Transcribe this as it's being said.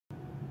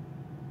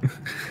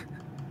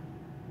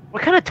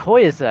What kind of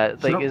toy is that?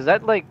 Shut Like, up. is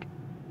that like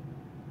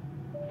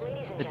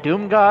the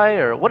Doom guy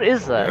or what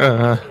is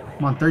that?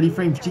 Come on, 30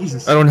 frames,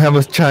 Jesus. I don't have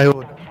a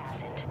child.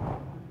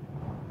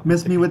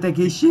 Miss me with that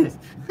gay shit.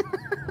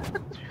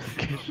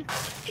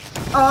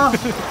 Ah!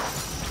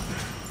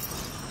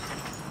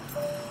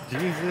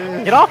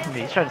 Jesus. Get off of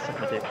me! He's trying to suck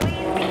my dick.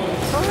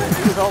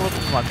 He's all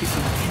over my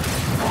people.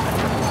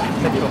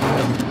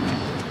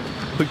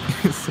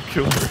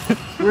 Secure.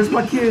 Where's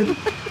my kid?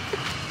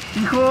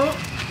 Hijo?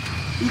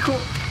 Hijo?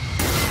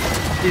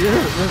 See,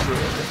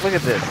 look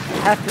at this.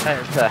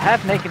 It's a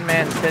half-naked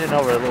man sitting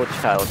over a little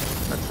child.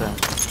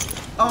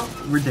 That's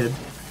Oh, we're dead.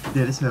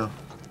 Dead as hell.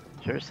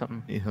 sure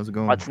something. Hey, how's it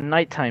going? Oh, it's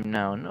nighttime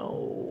now.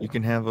 No. You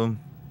can have them.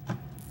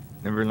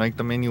 Never liked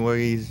them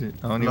anyways. I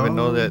don't even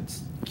know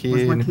that's kid.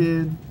 Where's my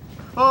kid?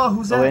 Oh,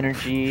 who's Low that?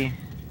 energy,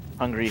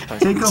 hungry.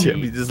 Take 'em.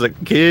 He's just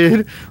like,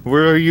 kid,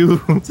 where are you?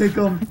 Take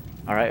him.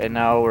 All right, and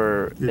now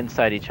we're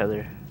inside each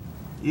other.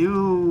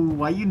 Ew,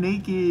 why you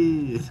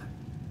naked?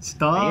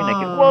 Stop. Are you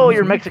naked? Whoa,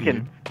 you're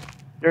Mexican.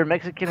 You're a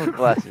Mexican with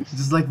glasses.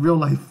 Just like real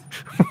life.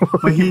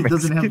 But he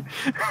doesn't have.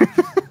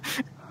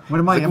 What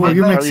am I? Like, Am why I are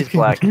you black? Charlie's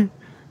black.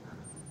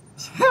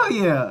 Hell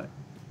yeah.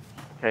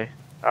 Okay.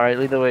 All right,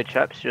 lead the way,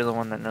 chaps. You're the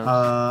one that knows.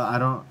 I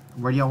don't.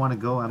 Where do y'all want to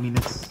go? I mean,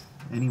 it's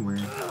anywhere.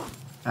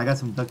 I got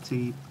some duct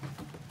tape.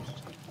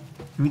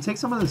 Can we take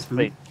some of this food?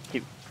 Wait,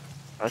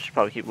 I should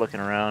probably keep looking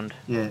around.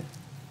 Yeah.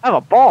 I have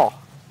a ball.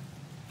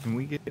 Can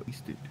we get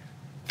wasted?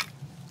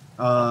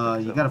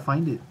 You gotta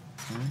find it.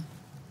 Huh?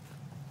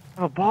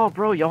 I have a ball,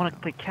 bro. Y'all want to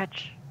play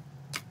catch?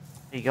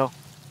 There you go.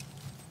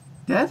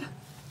 Dead?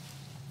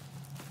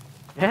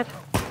 Dead?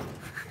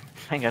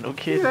 I ain't got no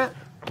kid. Dead?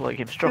 Play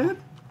game strong. Dead?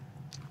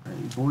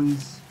 Alright,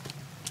 boys.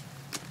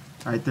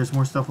 Alright, there's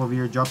more stuff over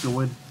here. Drop your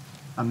wood.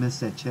 I missed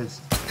that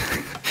chest.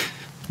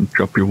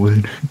 Drop your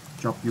wood.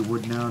 Drop your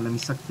wood now. Let me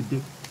suck your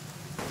dick.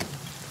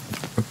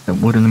 Drop that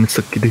wood and let me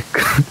suck your dick.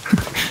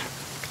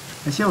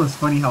 That shit was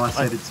funny how I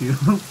said it too.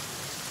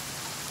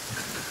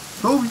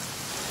 Kobe!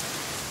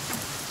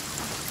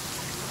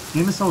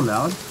 Game is so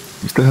loud.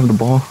 You still have the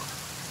ball?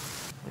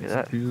 Look at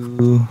that.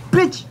 Do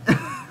Bitch!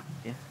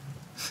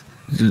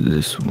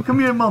 this one. Come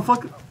here,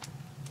 motherfucker.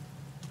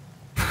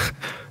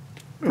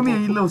 Come here,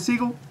 you little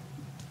seagull.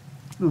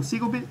 Little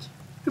seagull bitch.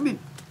 Come here.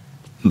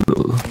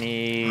 I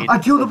need. I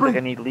killed the looks like brain. I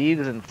need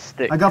leaves and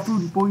sticks. I got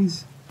food,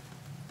 boys.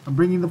 I'm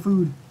bringing the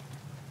food.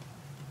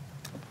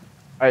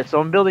 All right, so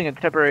I'm building a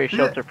temporary Yeah.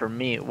 shelter for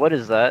me. What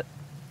is that?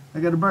 I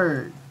got a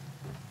bird.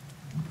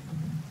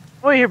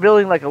 Oh, you're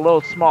building like a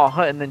little small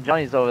hut, and then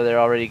Johnny's over there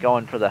already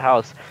going for the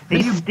house.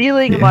 He's you-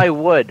 stealing Yeah. my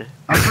wood.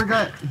 I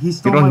forgot. He You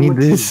stole my don't need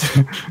wood this.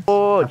 too.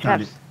 Oh, I found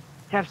chaps,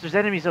 chaps, there's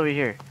enemies over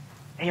here.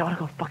 Hey, you wanna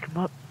go fuck him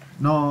up?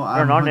 No, We're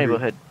I'm in our hungry.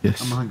 neighborhood.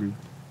 Yes. I'm hungry.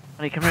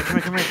 Honey, come here, come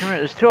here, come here, come here.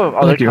 There's two of them.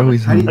 Oh, Look, they're you're coming.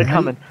 always How do you- They're how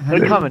coming. do you-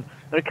 They're coming.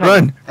 They're coming.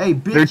 Run! Hey,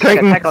 bitch. They're It's like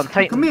Titan. Attack on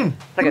Titan. Come here. It's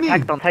like Come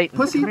Attack here. on Titan.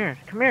 Pussy. Come here.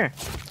 Come here.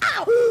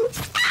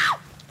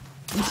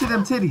 You see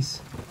them titties?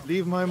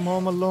 Leave my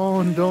mom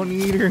alone. Don't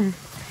eat her.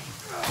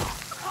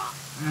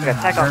 Like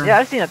Attack on. Yeah,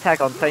 I've seen Attack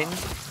on Titan.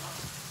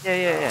 Yeah,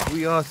 yeah, yeah.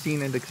 We all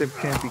seen it except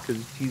Champ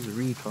because she's a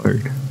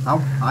retard.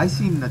 I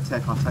seen an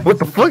Attack on Titan. What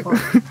the fuck?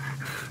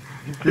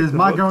 This is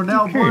my girl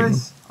now,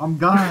 boys. I'm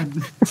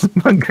gone.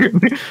 My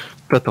goodness.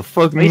 Got the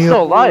fuck me He's still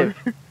up. alive.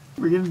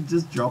 We're gonna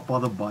just drop all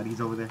the bodies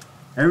over there.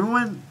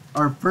 Everyone,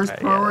 our first Yeah,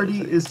 priority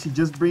that's is to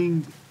just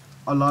bring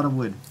a lot of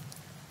wood.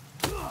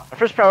 My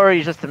first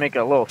priority is just to make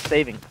a little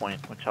saving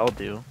point, which I'll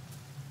do.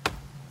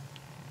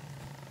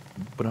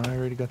 But I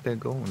already got that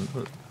going.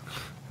 Look.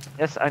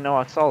 Yes, I know.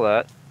 I saw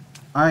that.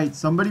 Alright,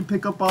 somebody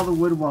pick up all the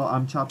wood while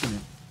I'm chopping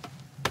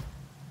it.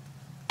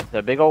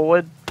 The big old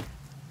wood,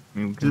 I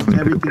mean, we can Just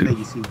only pick up everything that two.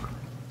 you see.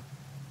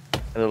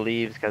 the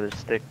leaves, gather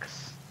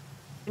sticks.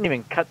 Didn't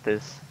even cut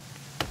this.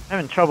 I'm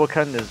having trouble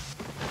cutting this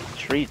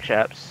tree,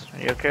 chaps. Are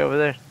you okay over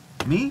there?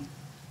 Me?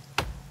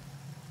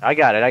 I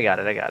got it. I got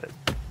it. I got it.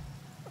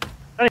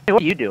 Johnny,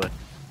 what are you doing?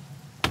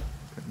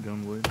 Cut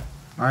down wood.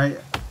 Alright.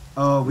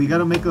 We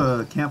gotta make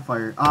a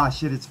campfire. Ah,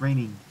 shit, it's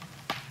raining.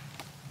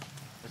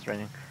 It's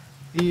raining.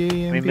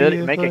 Yeah,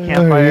 make a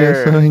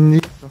campfire.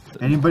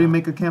 Anybody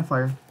make a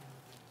campfire?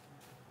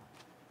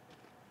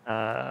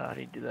 How do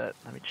you do that?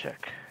 Let me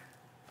check.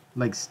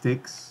 Like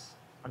sticks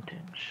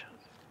Untinge.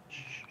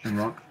 and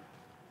rock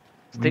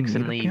Sticks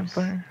and leaves.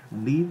 and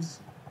leaves?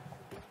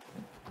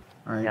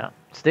 Alright. Yeah.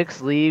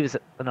 Sticks, leaves,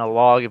 and a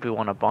log if we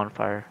want a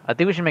bonfire. I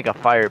think we should make a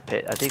fire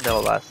pit. I think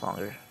that'll last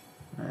longer.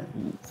 Alright.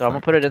 So I'm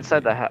gonna put it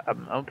inside the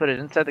I'm gonna put it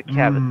inside the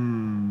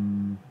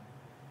cabin.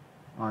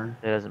 R.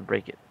 It doesn't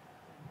break it.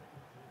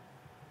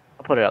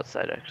 I'll put it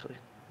outside actually,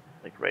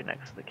 like right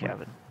next to the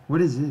cabin.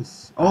 What is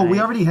this? Oh, we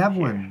Right already have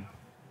here. one.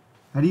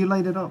 How do you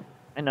light it up?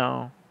 I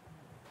know.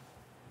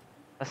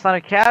 That's not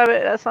a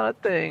cabin. That's not a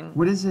thing.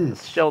 What is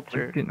It's this?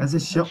 shelter. That's a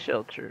It's a shelter.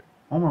 shelter.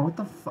 Omar, what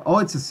the fuck? Oh,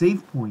 it's a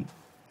save point.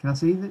 Can I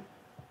save it?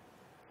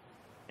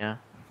 Yeah.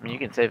 I mean, you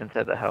can save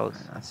inside the house.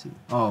 I see.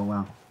 Oh,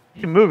 wow.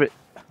 You can move it.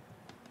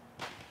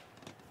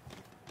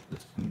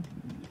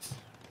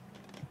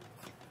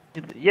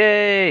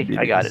 Yay!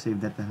 I got it.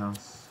 Saved at the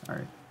house.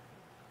 Alright.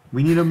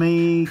 We need to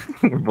make.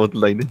 We're both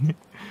lighting it.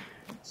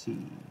 Let's see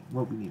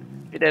what we need to We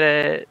make. did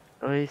it.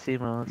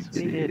 Oisimos.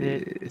 We did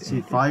it. Let's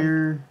see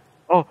fire.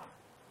 Oh,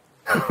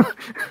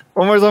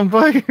 Omar's on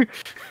fire.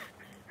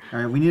 All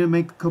right, we need to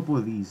make a couple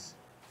of these.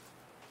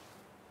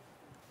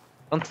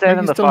 don't stand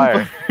in He's the still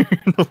on fire.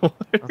 In the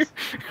water.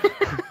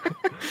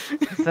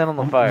 Stand on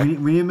the fire.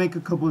 We need to make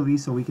a couple of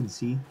these so we can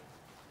see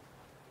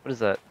What is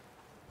that?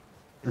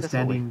 the This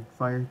standing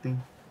fire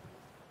thing.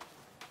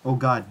 Oh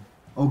God!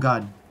 Oh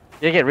God!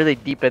 You get really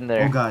deep in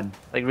there. Oh God!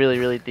 Like really,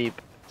 really deep.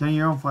 Johnny,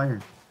 you're on fire.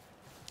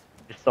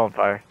 You're still on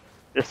fire.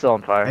 You're still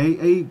on fire.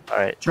 Hey,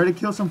 Alright. try to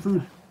kill some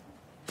food.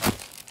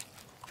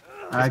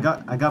 I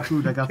got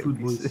food. I got food,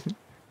 boys.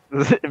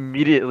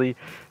 Immediately.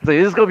 It's like,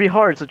 this is gonna be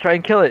hard, so try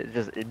and kill it.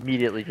 Just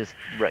immediately just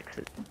wrecks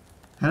it.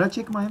 How do I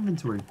check my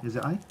inventory? Is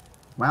it I?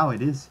 Wow,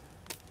 it is.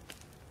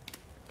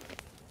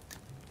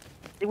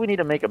 I think we need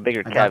to make a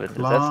bigger got cabin,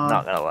 because that's claw.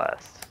 not gonna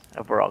last.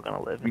 If we're all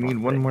gonna live. We in need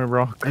one thing. more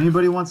rock.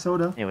 Anybody want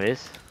soda?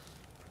 Anyways,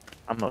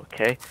 I'm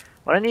okay.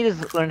 What I need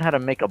is learn how to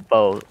make a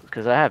bow,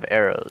 because I have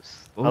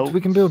arrows. Boats.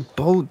 We can build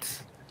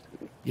boats.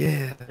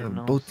 Yeah,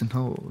 Signals. boats and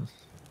hoes.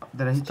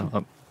 Did I hit you?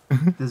 Stop.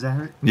 Does that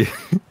hurt? Yeah.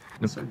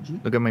 What's up, G?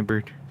 Look at my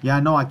bird. Yeah,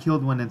 I know. I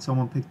killed one and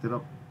someone picked it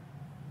up.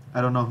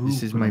 I don't know who.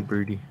 This is but my I-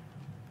 birdie.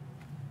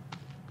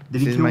 Did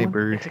This he is kill my one?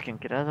 bird. Mexican,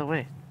 get out of the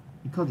way.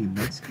 He called you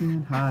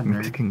Mexican? Ha, nerd.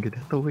 Mexican, get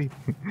out the way.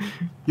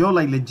 Yo,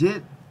 like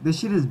legit, this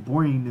shit is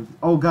boring.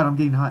 Oh God, I'm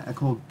getting hot. I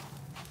cold.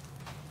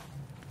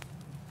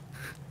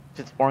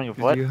 It's boring of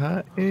 'Cause what? you're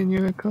hot and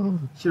you're cold.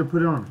 Should have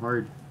put it on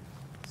hard.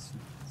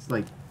 It's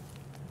like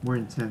more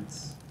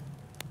intense.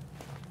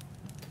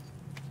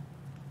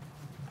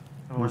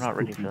 Oh, we're more not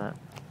ready for spooky. that.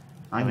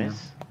 I know.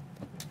 Anyways.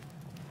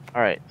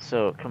 Alright,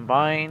 so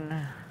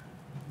combine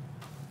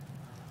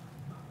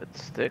with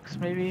sticks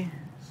maybe?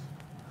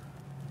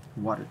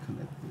 Water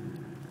collector.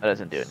 That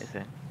doesn't do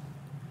anything.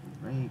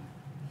 Right.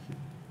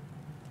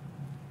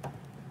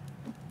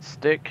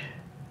 Stick.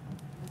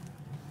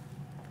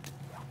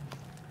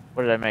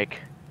 What did I make?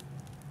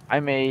 I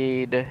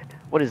made...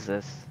 What is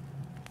this?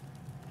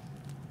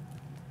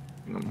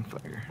 I'm on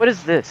fire. What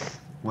is this?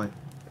 What?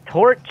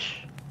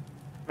 Torch?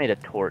 Made a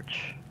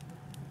torch.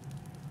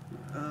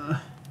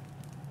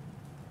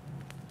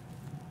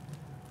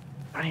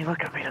 Honey,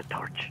 look, I made a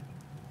torch.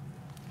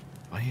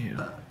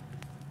 Fire.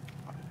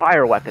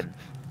 Fire weapon.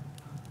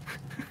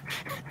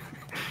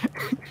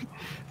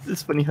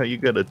 It's funny how you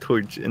got a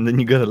torch and then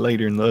you got a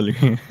lighter in the other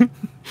hand.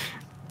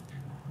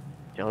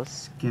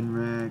 Jealous? Skin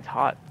rack. It's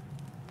hot.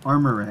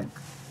 Armor rack.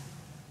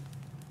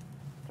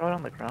 Throw it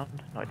on the ground?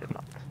 No, I did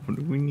not. What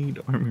do we need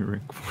armor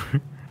rack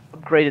for?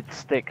 Upgraded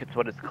stick, it's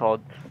what it's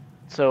called.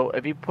 So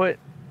if you put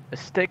a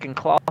stick and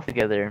cloth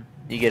together,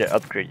 you get an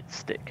upgraded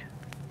stick.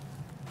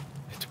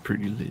 It's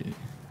pretty lit.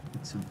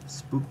 It's a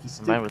spooky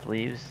stick. Combined with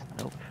leaves?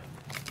 Nope.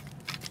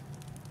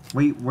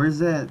 Wait, where's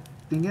that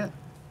thing at?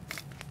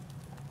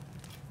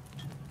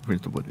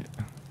 Where's the wood?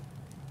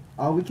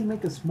 Oh, we can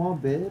make a small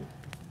bed.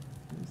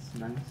 That's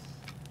nice.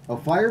 A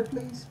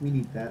fireplace? We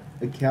need that.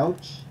 A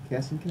couch?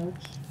 Casting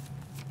couch?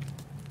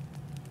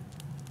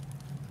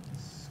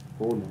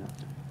 Skull lamp.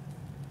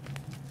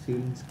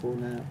 Ceiling skull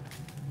lamp.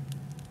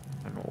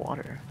 And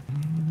water.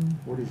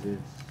 What is this?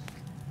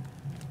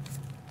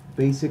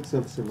 Basics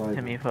of survival.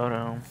 Give me a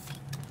photo.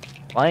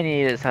 All I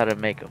need is how to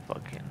make a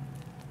fucking...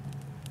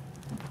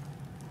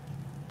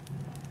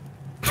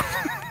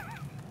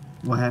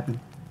 What happened?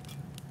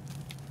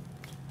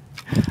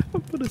 I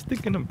put a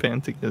stick and a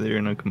pan together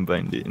and I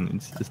combined it and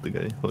it's just the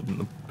guy holding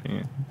the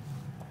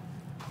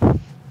pan.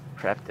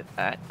 crafted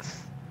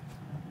axe.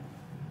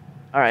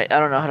 Alright, I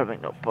don't know how to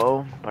make no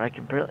bow, but I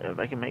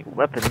can make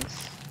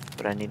weapons,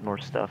 but I need more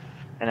stuff.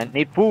 And I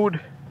need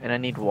food, and I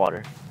need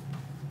water.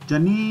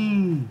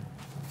 Johnny!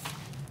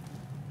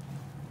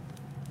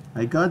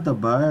 I got the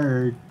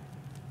bird.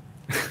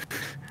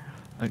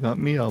 I got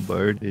me a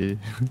birdie.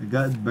 I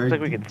got bird. Looks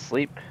like we can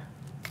sleep.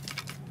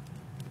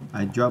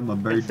 I dropped my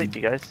Can bird. sleep,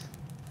 you guys.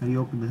 How do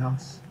you open the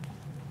house?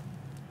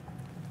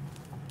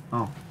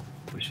 Oh,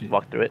 Push it.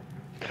 Walk through it.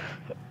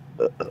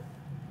 here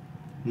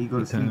you go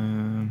to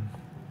sleep.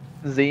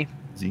 Z.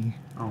 Z.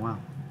 Oh wow.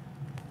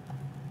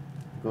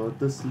 Go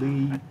to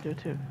sleep. I do it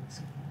too.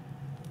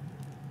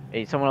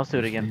 Hey, someone else do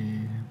it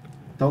again.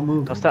 Don't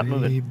move. Don't stop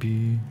moving.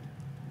 Baby.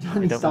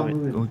 Johnny, Don't stop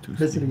move it. Go moving. to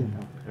Listen sleep. again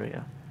now. There we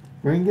go.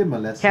 We're gonna give him a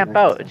lesson. Camp next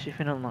out. time.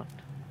 Achievement unlocked.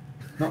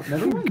 No,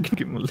 never You mind. can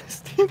get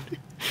molested.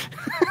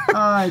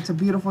 Ah, it's a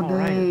beautiful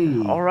day.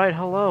 Alright,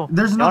 hello.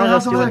 There's You another wanna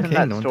house go see over what's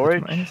there. in that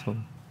storage?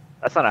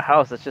 That's not a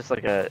house, that's just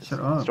like a Shut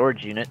up.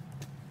 storage unit.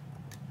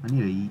 I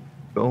need to eat.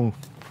 Go.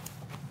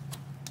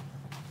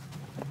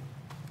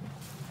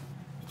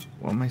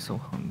 Why am I so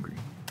hungry?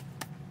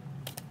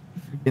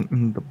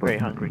 Getting the Very button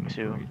hungry on my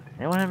too. right.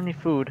 Anyone have any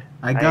food?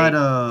 I got my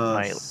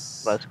a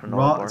last granola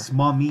raw bar.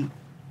 small meat.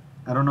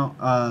 I don't know.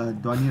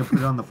 Do I need to put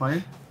it on the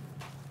fire?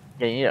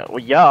 Yeah. Well,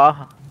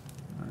 yeah.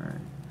 Alright.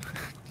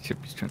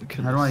 Chippy's trying to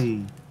kill How do us.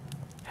 I?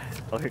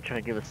 Oh, you're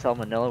trying to give us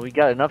salmonella. We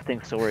got enough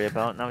things to worry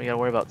about. Now we gotta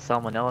worry about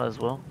salmonella as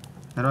well.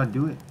 How do I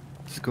do it?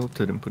 Just go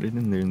to it and put it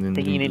in there and then. I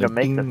think you need like, to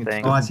make the ding, it's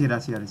thing. Oh, I done. see it. I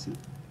see it. I see it.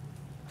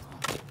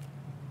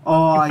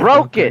 Oh, I broke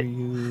How it. dare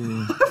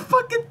you?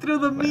 fucking threw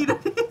the meat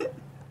at it.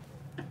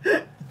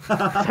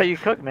 That's how you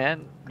cook,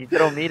 man. You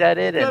throw meat at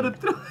it Gotta and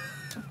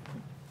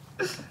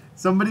throw-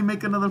 Somebody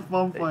make another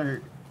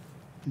bonfire.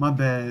 My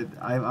bad.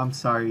 I'm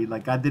sorry.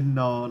 Like I didn't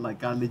know.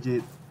 Like I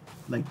legit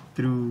like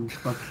threw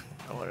fucking.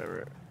 oh,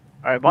 whatever.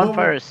 All right,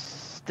 bonfire is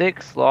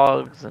sticks,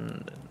 logs,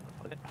 and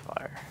fucking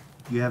fire.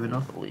 You have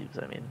enough? The leaves,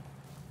 I mean.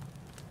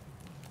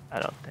 I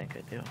don't think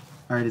I do.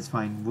 Alright, it's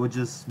fine. We'll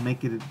just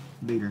make it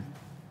later.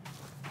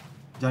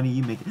 Johnny,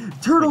 you make it.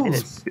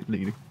 Turtles!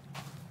 Later.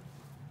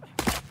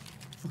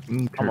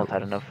 Almost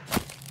had enough.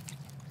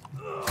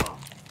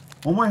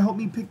 Omar, help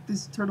me pick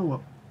this turtle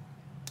up.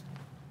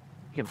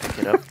 You can pick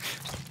it up.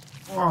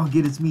 Oh,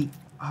 get its meat.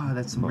 Ah,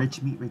 that's some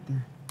rich meat right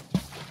there.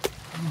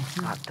 Oh,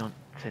 God, don't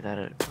say that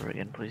ever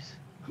again, please.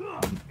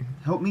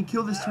 help me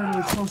kill this turtle.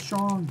 It's so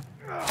strong.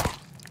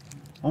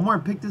 Omar,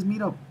 pick this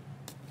meat up.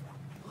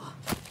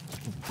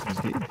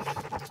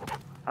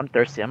 I'm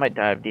thirsty. I might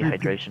die of Here,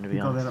 dehydration, to be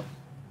pick all that honest. up.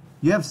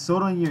 You have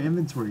soda in your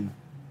inventory.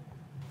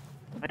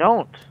 I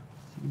don't.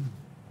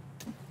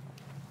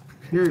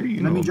 Here,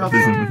 You let me know drop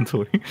about it. his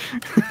inventory.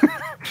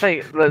 It's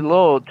like the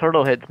little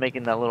turtle head's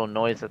making that little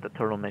noise that the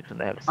turtle makes when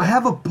they have I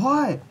have a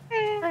pot.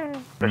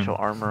 special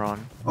armor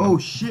on. Oh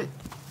shit.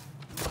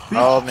 Bitch,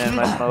 Oh, man,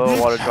 my little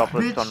bitch, water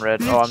droplets bitch, on red.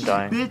 Bitch, Oh, I'm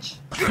dying. Bitch,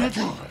 bitch,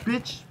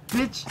 bitch,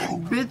 bitch,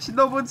 bitch,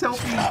 no one's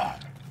helping.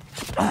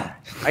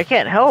 I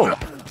can't help.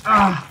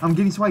 Ah, I'm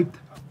getting swiped.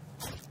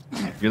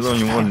 You're the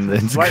only one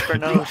that's Swiper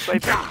no,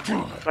 swiping.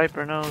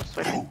 Swiper no,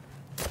 swiping.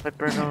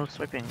 Swiper no,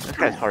 swiping. This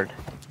guy's hard.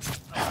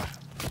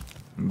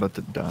 I'm about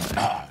to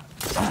die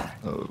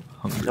of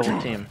hunger.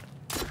 Double team.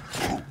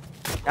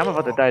 I'm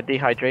about to die of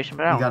dehydration,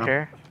 but I We got don't him.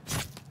 care.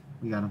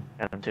 We got him.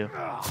 Got him too.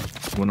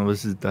 One of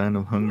us is dying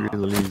of hunger,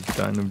 Lily's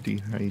dying of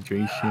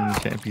dehydration,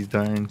 Champy's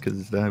dying because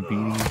it's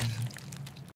diabetes.